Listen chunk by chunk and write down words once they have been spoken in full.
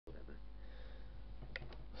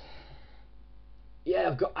Yeah,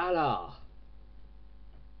 I've got Allah.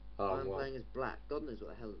 Oh, I'm what? playing as black. God knows what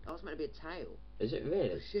the hell. Oh, it's meant to be a tail. Is it Oh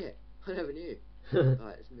really? shit! I never knew.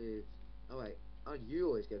 Alright, let's move. Oh wait. Oh, you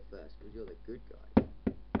always go first because you're the good guy.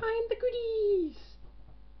 I'm the goodies.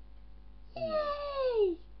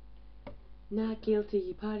 Yay! Not guilty.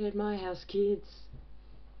 You party at my house, kids.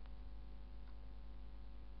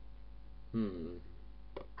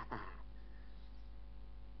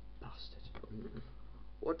 Bastard.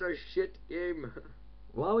 What a shit game.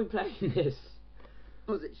 Why are we playing this?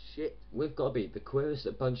 Was it shit? We've got to be the queerest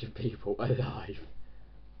bunch of people alive.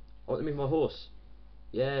 Oh, let me my horse.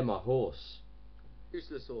 Yeah, my horse.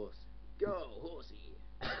 Useless horse. Go, horsey.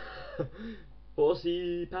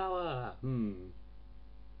 Horsey power.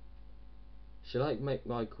 Should I make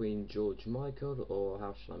my queen George Michael, or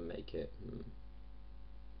how should I make it?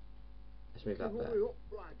 Let's move that there. Up,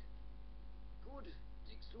 lad. Good.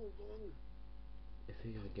 Takes so long. If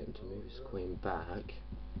he can get him to move his queen back.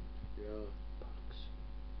 Yeah.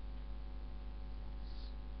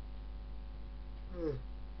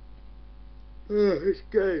 This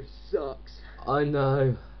game sucks. I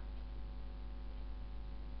know.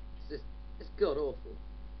 It's god awful.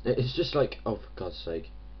 It's just like, oh, for God's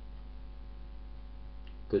sake.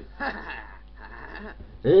 Good. Oh,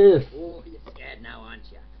 you're scared now,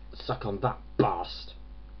 aren't you? Suck on that, bast.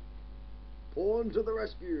 Pawn to the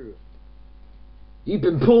rescue. You've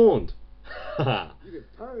been pawned. You've been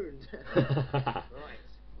pwned. Right,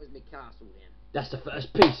 where's my castle then? That's the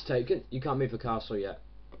first piece taken. You can't move the castle yet.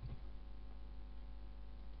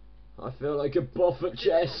 I feel like a buff at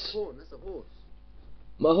chess. Pawn, that's a horse.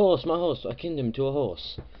 My horse. I kinned him to a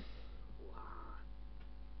horse. Wow.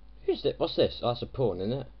 Who's it? What's this? Oh, that's a pawn,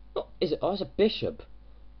 isn't it? Oh, is it? Oh, it's a bishop.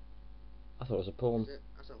 I thought it was a pawn.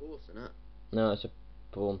 That's a horse, isn't it? No, it's a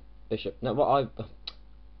pawn. Bishop. No, what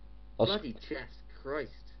Bloody chess,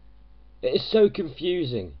 Christ. It is so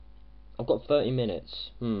confusing. I've got 30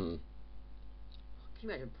 minutes. Can you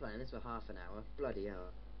imagine playing this for half an hour? Bloody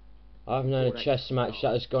hell. I've known a chess match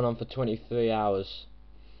that has gone on for 23 hours.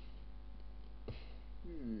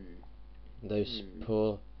 Those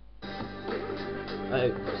poor...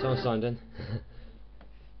 Oh, someone signed in.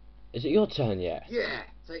 Is it your turn yet? Yeah,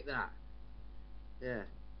 take that. Yeah.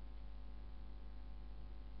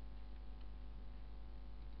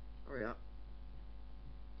 Hurry up.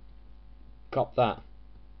 Cop that.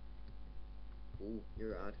 Ooh,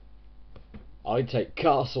 you're odd. I take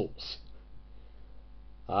castles.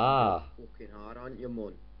 Ah. You're fucking hard, aren't you,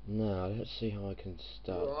 mon? No, let's see how I can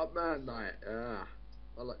start. You're up, man, mate.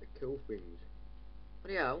 I like to kill things.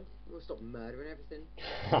 Bloody hell, you want to stop murdering everything?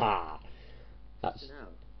 Ha! That's... No.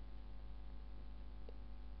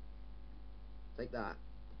 Take that.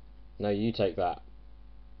 No, you take that.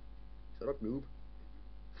 Shut up, noob.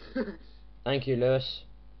 Thank you, Lewis.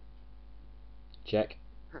 Check.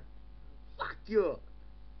 Fuck you!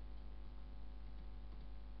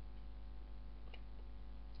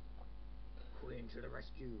 Queen to the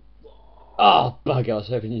rescue. Whoa. Oh, bugger, I was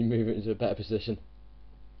hoping you'd move it into a better position.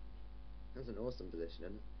 That's an awesome position,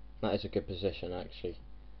 isn't it? That is a good position, actually.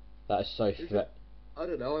 That is so I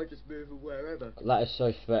don't know, I just move it wherever. That is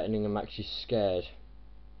so threatening, I'm actually scared.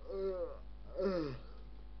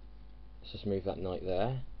 Let's just move that knight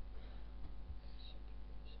there.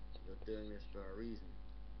 You're doing this for a reason.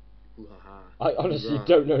 Ooh-ha-ha. I honestly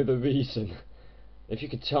don't know the reason. If you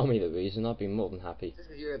could tell me the reason, I'd be more than happy. Just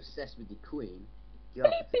because you're obsessed with your queen.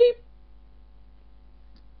 Bleep, bleep.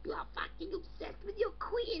 You are fucking obsessed with your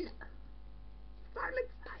queen.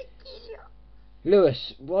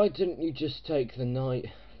 Lewis, why didn't you just take the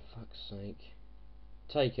knight? Fuck's sake.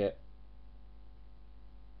 Take it.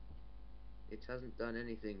 It hasn't done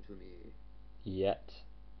anything to me. Yet.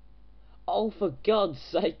 Oh, for God's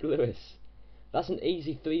sake, Lewis. That's an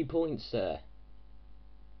easy 3 points there.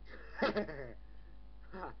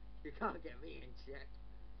 You can't get me in check.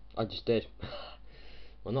 I just did.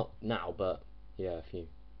 Well, not now, but yeah, a few.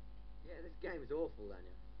 Yeah, this game is awful,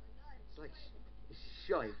 Daniel. It's like it's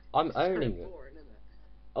shite. I'm it's owning so it. boring, isn't it?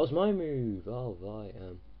 Oh, it's my move. Oh, right. I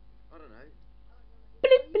don't know.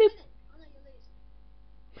 Blip, blip.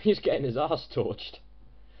 He's getting his ass torched.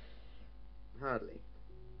 Hardly.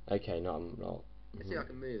 Okay, no, I'm not. Let's see if I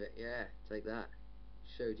can move it. Yeah, take that.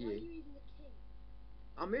 Showed you. Why are you moving the king?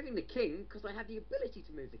 I'm moving the king because I have the ability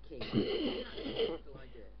to move the king. That's the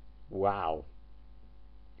idea. Wow.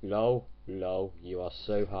 Lol, lol, you are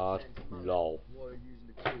so hard. Lol. Why are you using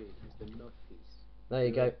the king as the nut piece? There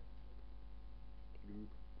you go.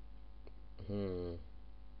 Noob.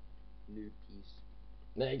 Noob piece.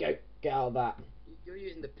 There you go. Get out of that. You're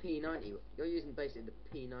using the P90. You're using basically the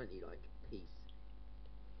P90 like piece.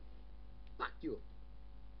 Fuck you.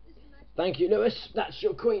 This is Thank you, Lewis. That's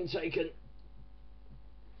your queen taken.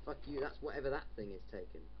 Fuck you, that's whatever that thing is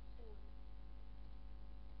taken.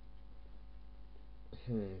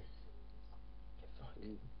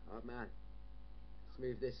 Oh man. Let's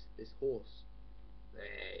move this horse.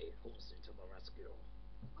 Hey, horse into the rescue.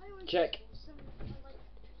 Check.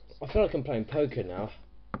 I feel like I'm playing poker now.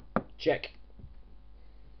 Check.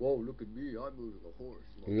 Whoa, look at me, I'm moving a horse.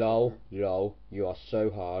 Lol, lol, you are so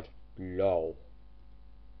hard. Lol.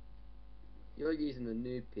 You're using the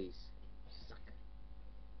noob piece. Sucker.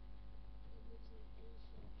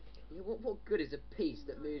 Yeah, what good is a piece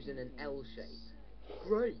that moves in an L shape?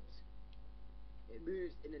 Great! It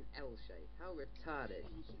moves in an L shape. How retarded.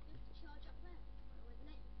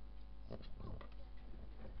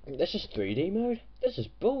 This is 3D mode? This is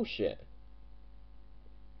bullshit.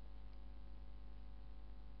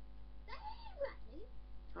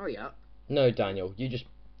 Hurry up. No, Daniel, you just...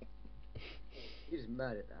 You just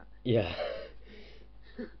murdered that. Yeah.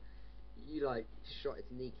 You like shot its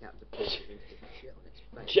kneecap to push it into the shit on its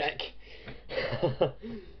face. Check.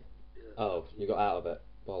 Oh, you got out of it.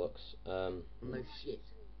 Bollocks. No shit.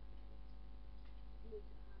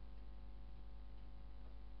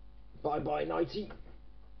 Bye bye, nighty.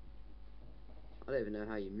 I don't even know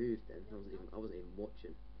how you moved then. I wasn't even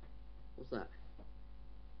watching. What's that?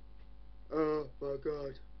 Oh my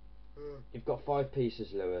god. You've got 5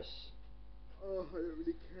 pieces, Lewis. Oh, I don't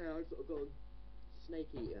really care. I've got to go on Snake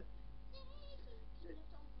Eater.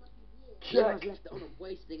 Yeah, I've left it on. I'm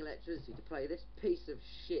wasting electricity to play this piece of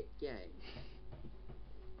shit game.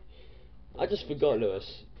 I just forgot,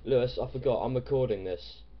 Lewis. Lewis, I forgot. I'm recording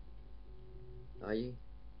this. Are you?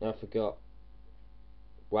 I forgot.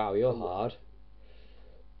 Wow, you're hard.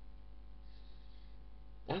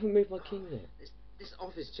 I haven't moved my king yet. This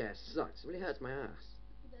office chair sucks. It really hurts my ass.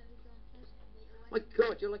 My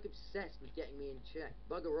god, you're like obsessed with getting me in check.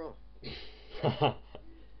 Bugger off.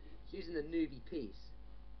 Using the newbie piece.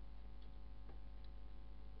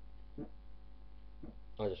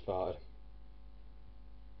 I just farted.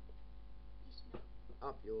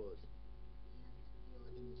 Up yours.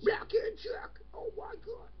 Back in check. Oh my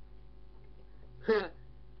god.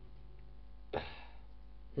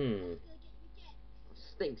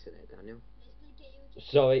 Stinks in it, Daniel.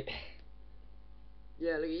 Sorry.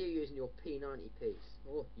 Yeah, look at you using your P90 piece.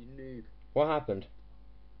 Oh, you noob. What happened?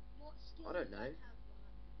 I don't know.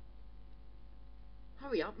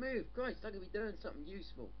 Hurry up, move. Christ, I could be doing something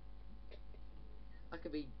useful. I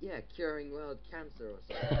could be, yeah, curing world cancer or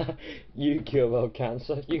something. You cure world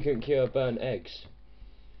cancer? You can cure burnt eggs.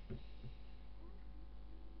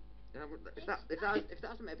 If that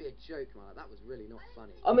was meant to be a joke, man, that was really not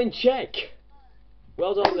funny. I'm in check!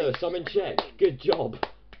 Well done, Lewis, I'm in check. Good job.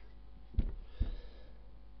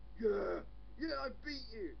 Yeah, I beat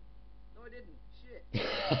you. No, I didn't. Shit.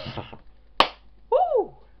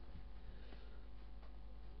 Woo!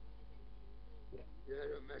 Yeah,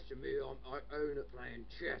 don't mess with me. I own it playing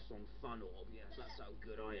chess on Funorb. Yes, that's how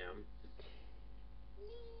good I am.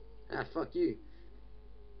 Ah, fuck you.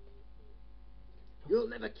 You'll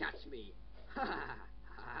never catch me. Ha ha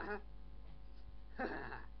ha ha ha.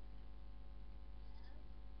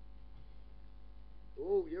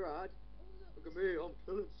 Oh, you're hard. Look at me, I'm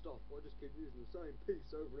killing stuff. I just keep using the same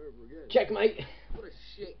piece over and over again. Checkmate. What a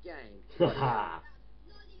shit game.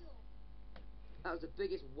 That was the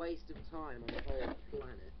biggest waste of time on the whole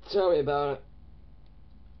planet. Tell me about it.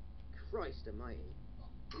 Christ almighty.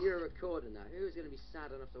 You're recording that. Who's going to be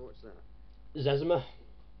sad enough to watch that? Zezima.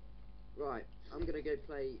 Right, I'm going to go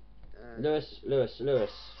play... Lewis.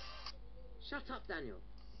 Shut up, Daniel.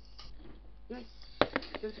 Yes.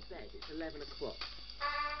 Go to bed. It's 11 o'clock.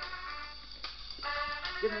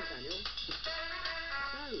 Give up, Daniel.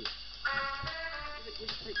 No. We'll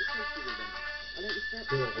just take the safety with them. I'll let you step.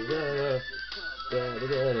 Go.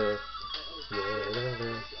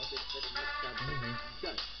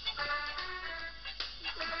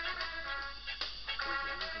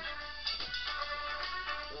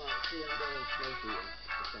 Alright, see you on Snake Eater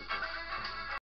or something.